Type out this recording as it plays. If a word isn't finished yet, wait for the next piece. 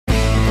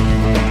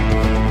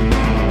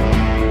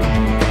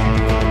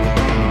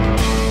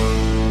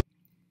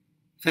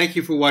Thank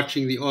you for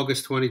watching the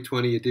August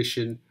 2020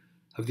 edition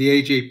of the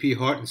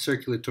AJP-Heart and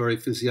Circulatory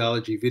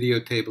Physiology video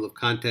table of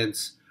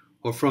contents,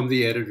 or from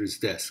the editor's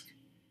desk.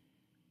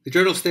 The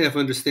journal staff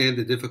understand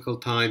the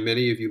difficult time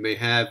many of you may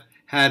have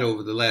had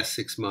over the last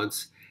 6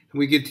 months, and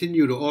we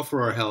continue to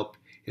offer our help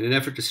in an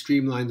effort to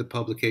streamline the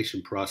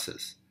publication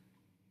process.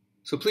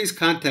 So please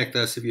contact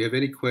us if you have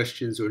any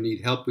questions or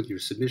need help with your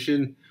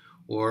submission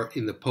or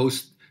in the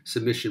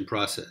post-submission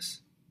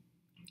process.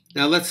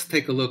 Now let's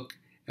take a look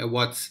at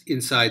what's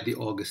inside the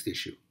August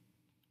issue.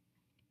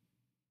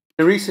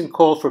 In a recent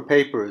call for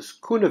papers,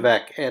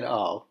 Kunovac et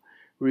al.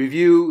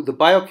 Review the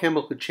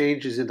biochemical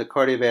changes in the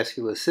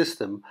cardiovascular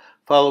system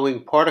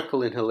following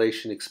particle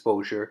inhalation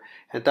exposure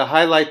and to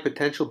highlight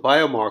potential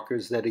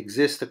biomarkers that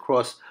exist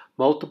across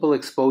multiple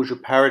exposure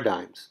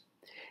paradigms.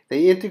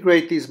 They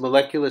integrate these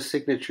molecular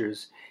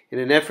signatures in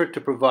an effort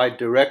to provide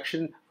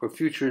direction for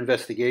future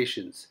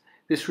investigations.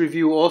 This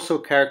review also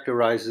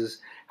characterizes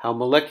how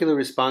molecular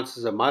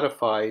responses are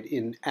modified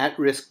in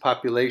at-risk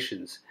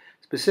populations,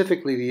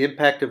 specifically the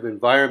impact of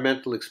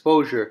environmental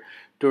exposure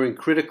during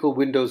critical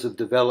windows of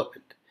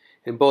development.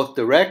 In both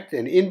direct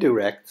and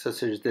indirect,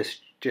 such as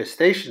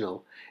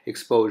gestational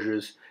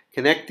exposures,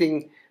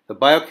 connecting the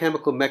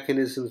biochemical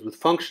mechanisms with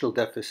functional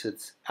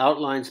deficits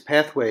outlines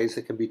pathways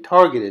that can be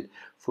targeted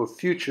for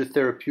future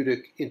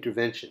therapeutic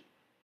intervention.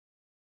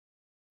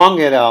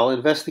 Wang et al.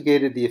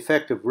 Investigated the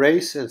effect of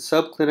race and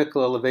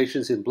subclinical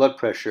elevations in blood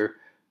pressure,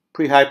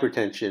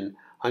 prehypertension,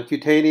 on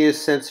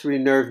cutaneous sensory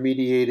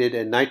nerve-mediated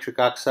and nitric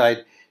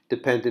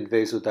oxide-dependent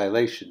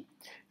vasodilation.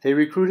 They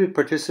recruited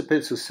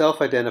participants who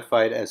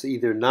self-identified as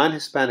either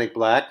non-Hispanic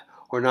black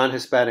or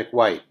non-Hispanic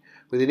white.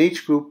 Within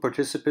each group,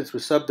 participants were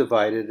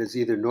subdivided as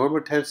either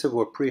normotensive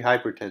or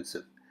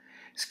prehypertensive.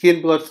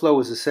 Skin blood flow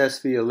was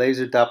assessed via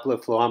laser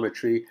Doppler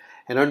fluorometry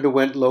and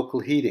underwent local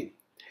heating.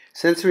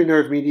 Sensory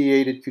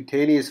nerve-mediated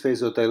cutaneous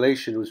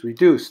vasodilation was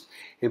reduced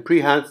in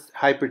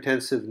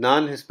prehypertensive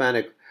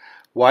non-Hispanic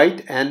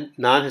white and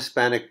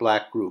non-Hispanic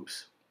black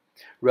groups,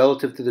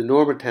 relative to the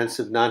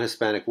normotensive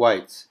non-Hispanic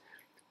whites.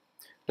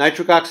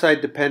 Nitric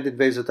oxide-dependent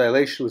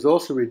vasodilation was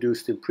also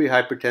reduced in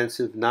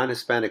prehypertensive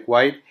non-Hispanic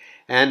white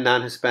and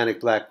non-Hispanic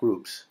black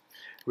groups,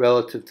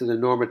 relative to the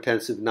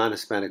normotensive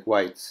non-Hispanic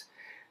whites.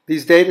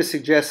 These data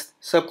suggest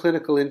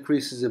subclinical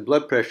increases in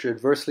blood pressure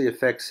adversely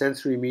affect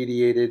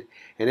sensory-mediated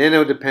and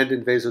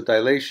NO-dependent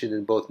vasodilation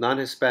in both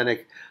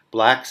non-Hispanic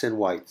blacks and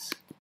whites.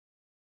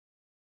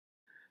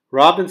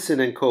 Robinson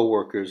and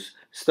co-workers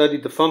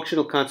studied the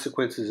functional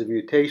consequences of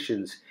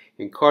mutations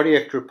in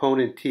cardiac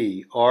troponin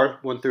T,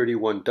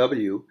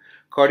 R131W,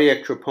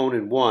 cardiac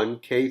troponin 1,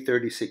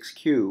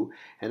 K36Q,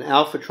 and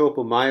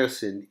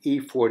alpha-tropomyosin,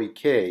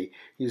 E40K,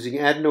 using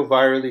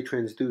adenovirally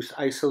transduced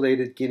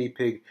isolated guinea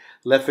pig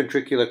left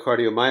ventricular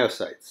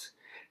cardiomyocytes.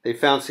 They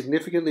found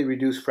significantly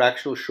reduced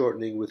fractional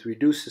shortening with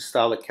reduced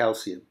systolic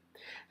calcium.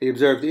 They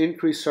observed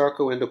increased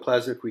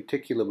sarcoendoplasmic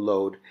reticulum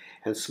load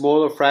and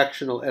smaller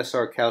fractional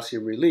SR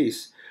calcium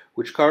release,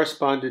 which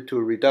corresponded to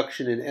a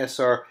reduction in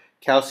SR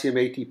calcium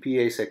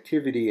ATPase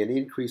activity and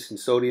increase in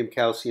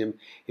sodium-calcium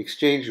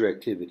exchanger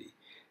activity.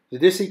 The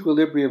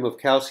disequilibrium of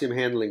calcium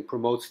handling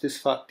promotes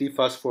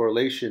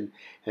dephosphorylation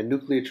and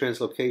nuclear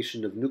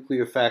translocation of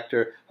nuclear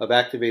factor of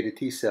activated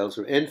T cells,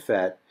 or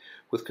NFAT,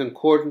 with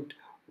concordant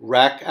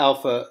RAC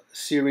alpha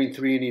serine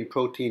threonine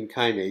protein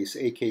kinase,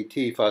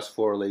 AKT,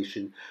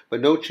 phosphorylation,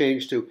 but no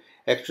change to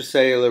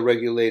extracellular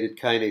regulated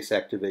kinase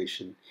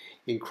activation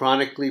in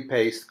chronically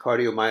paced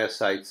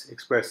cardiomyocytes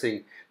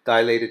expressing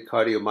dilated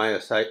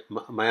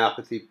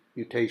cardiomyopathy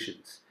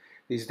mutations.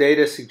 These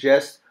data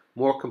suggest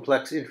more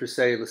complex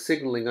intracellular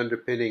signaling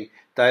underpinning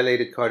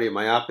dilated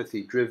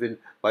cardiomyopathy driven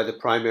by the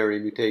primary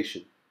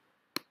mutation.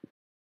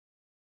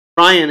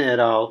 Ryan et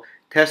al.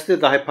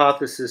 Tested the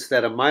hypothesis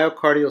that a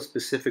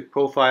myocardial-specific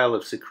profile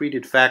of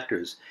secreted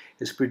factors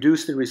is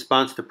produced in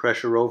response to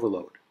pressure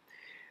overload.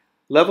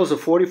 Levels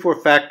of 44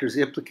 factors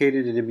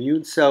implicated in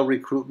immune cell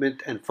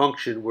recruitment and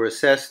function were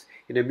assessed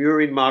in a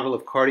murine model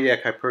of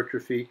cardiac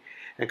hypertrophy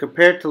and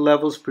compared to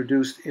levels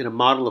produced in a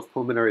model of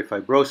pulmonary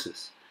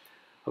fibrosis.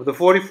 Of the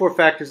 44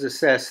 factors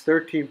assessed,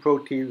 13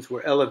 proteins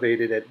were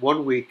elevated at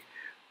 1 week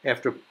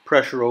after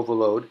pressure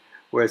overload,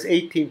 whereas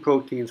 18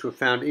 proteins were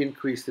found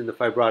increased in the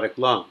fibrotic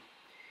lung.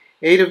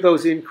 8 of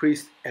those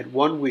increased at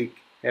 1 week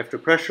after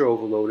pressure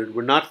overloaded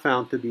were not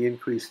found to be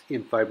increased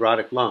in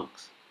fibrotic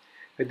lungs.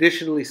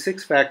 Additionally,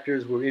 6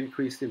 factors were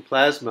increased in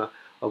plasma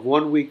of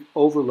 1 week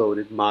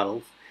overloaded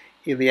models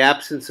in the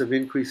absence of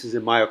increases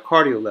in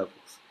myocardial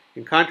levels.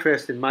 In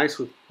contrast, in mice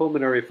with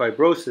pulmonary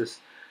fibrosis,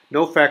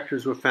 no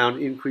factors were found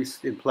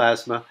increased in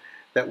plasma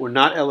that were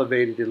not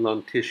elevated in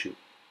lung tissue.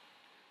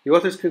 The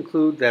authors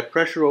conclude that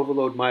pressure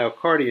overload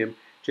myocardium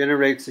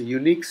generates a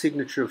unique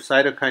signature of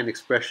cytokine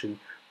expression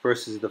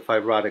versus the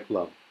fibrotic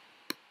lung.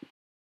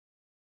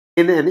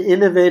 In an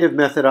innovative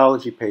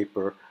methodology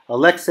paper,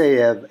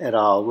 Alexeyev et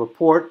al.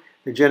 Report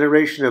the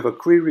generation of a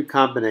Cre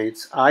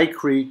recombinase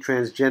I-Cre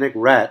transgenic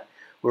rat,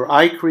 where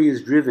I-Cre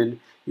is driven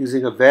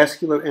using a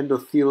vascular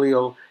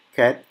endothelial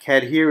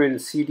cadherin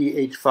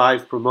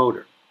CDH5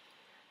 promoter.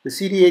 The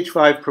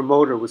CDH5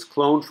 promoter was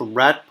cloned from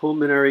rat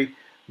pulmonary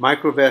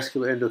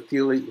microvascular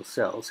endothelial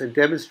cells and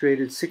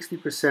demonstrated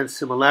 60%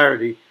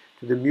 similarity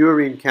to the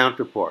murine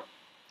counterpart.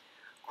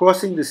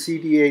 Crossing the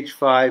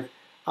CDH5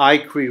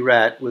 iCrE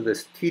rat with a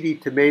TD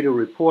tomato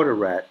reporter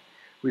rat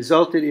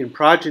resulted in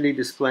progeny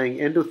displaying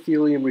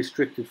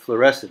endothelium-restricted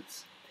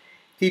fluorescence.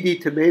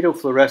 TD tomato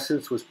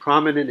fluorescence was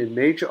prominent in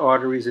major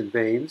arteries and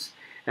veins,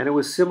 and it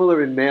was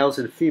similar in males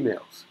and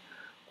females.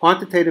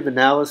 Quantitative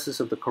analysis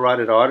of the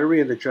carotid artery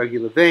and the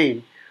jugular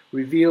vein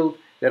revealed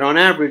that on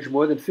average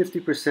more than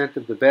 50%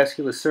 of the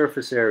vascular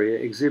surface area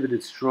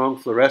exhibited strong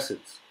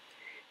fluorescence.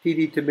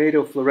 TD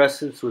tomato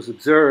fluorescence was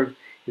observed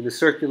in the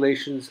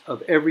circulations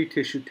of every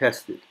tissue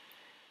tested.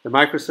 The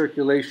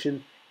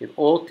microcirculation in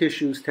all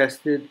tissues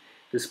tested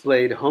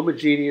displayed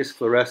homogeneous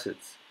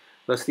fluorescence.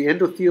 Thus, the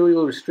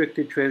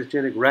endothelial-restricted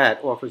transgenic rat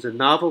offers a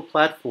novel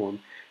platform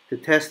to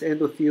test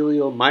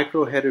endothelial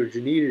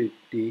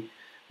microheterogeneity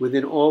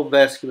within all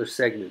vascular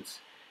segments,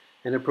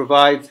 and it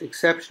provides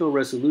exceptional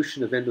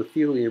resolution of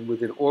endothelium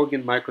within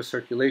organ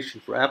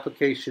microcirculation for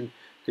application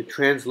to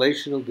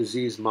translational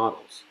disease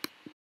models.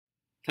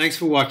 Thanks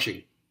for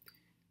watching.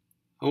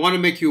 I want to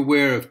make you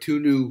aware of 2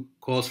 new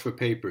calls for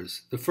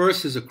papers. The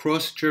first is a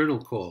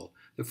cross-journal call,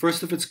 the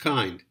first of its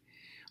kind,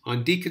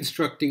 on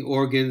deconstructing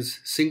organs,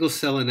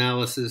 single-cell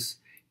analysis,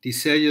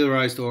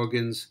 decellularized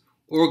organs,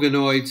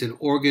 organoids, and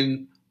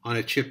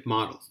organ-on-a-chip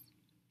models.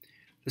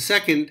 The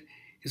second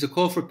is a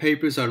call for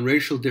papers on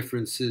racial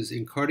differences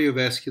in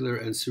cardiovascular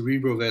and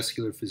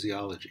cerebrovascular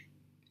physiology.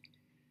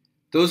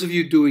 Those of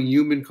you doing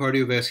human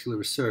cardiovascular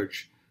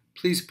research,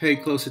 please pay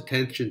close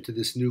attention to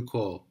this new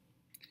call.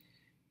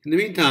 In the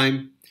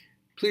meantime,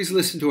 please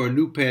listen to our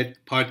new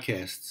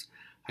podcasts.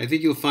 I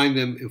think you'll find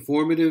them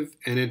informative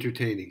and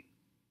entertaining.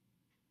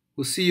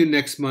 We'll see you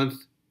next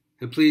month,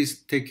 and please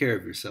take care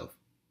of yourself.